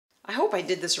I hope I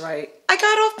did this right. I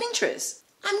got it off Pinterest.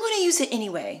 I'm gonna use it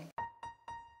anyway.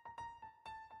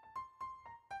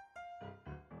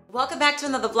 Welcome back to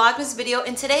another Vlogmas video,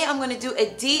 and today I'm gonna do a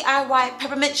DIY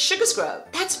peppermint sugar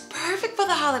scrub. That's perfect for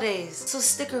the holidays. So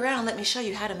stick around, let me show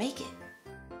you how to make it.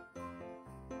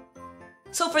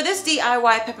 So for this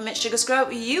DIY peppermint sugar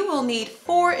scrub, you will need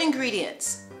 4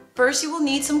 ingredients. First, you will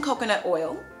need some coconut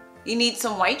oil. You need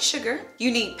some white sugar.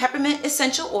 You need peppermint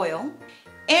essential oil.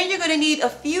 And you're gonna need a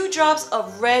few drops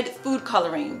of red food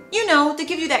coloring. You know, to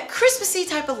give you that Christmassy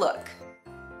type of look.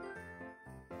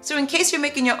 So in case you're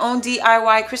making your own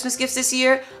DIY Christmas gifts this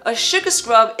year, a sugar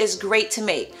scrub is great to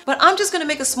make. But I'm just gonna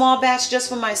make a small batch just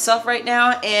for myself right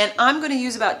now, and I'm gonna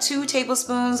use about 2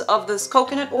 tablespoons of this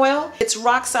coconut oil. It's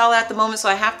rock solid at the moment, so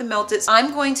I have to melt it. So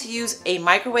I'm going to use a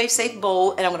microwave safe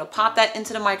bowl, and I'm gonna pop that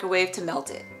into the microwave to melt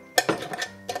it.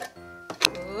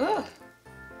 Ooh.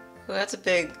 Well, that's a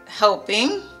big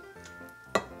helping.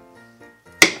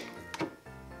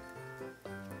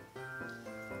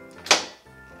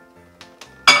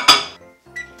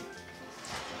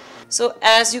 So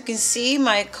as you can see,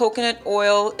 my coconut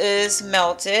oil is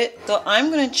melted. So I'm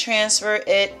going to transfer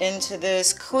it into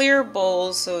this clear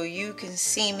bowl so you can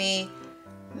see me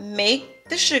make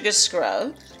the sugar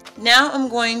scrub. Now I'm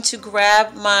going to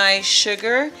grab my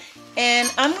sugar,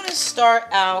 and I'm going to start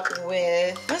out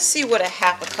with, let's see what a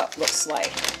half a cup looks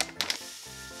like.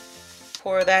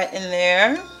 Pour that in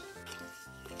there.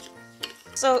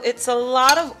 So it's a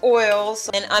lot of oil,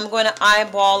 and I'm going to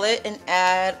eyeball it and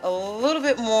add a little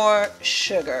bit more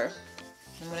sugar.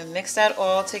 I'm going to mix that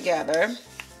all together.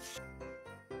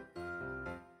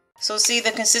 So see,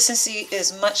 the consistency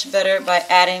is much better by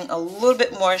adding a little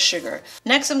bit more sugar.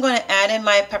 Next, I'm going to add in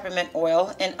my peppermint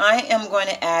oil, and I am going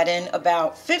to add in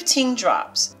about 15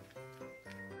 drops.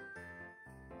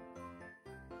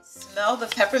 Smell the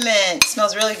peppermint, it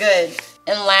smells really good.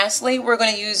 And lastly, we're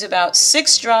going to use about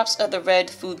 6 drops of the red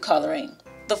food coloring.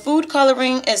 The food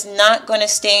coloring is not going to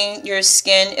stain your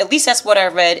skin, at least that's what I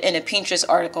read in a Pinterest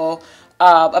article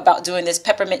about doing this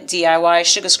peppermint DIY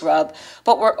sugar scrub,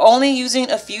 but we're only using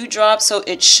a few drops, so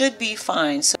it should be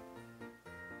fine.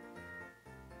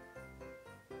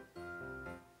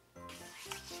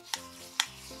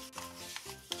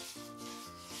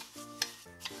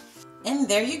 And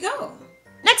there you go.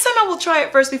 Next time I will try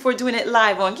it first before doing it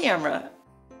live on camera.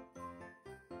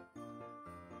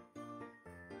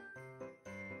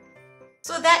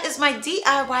 So that is my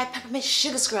DIY peppermint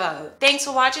sugar scrub. Thanks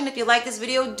for watching. If you like this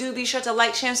video, do be sure to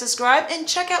like, share, and subscribe, and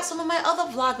check out some of my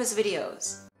other Vlogmas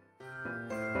videos.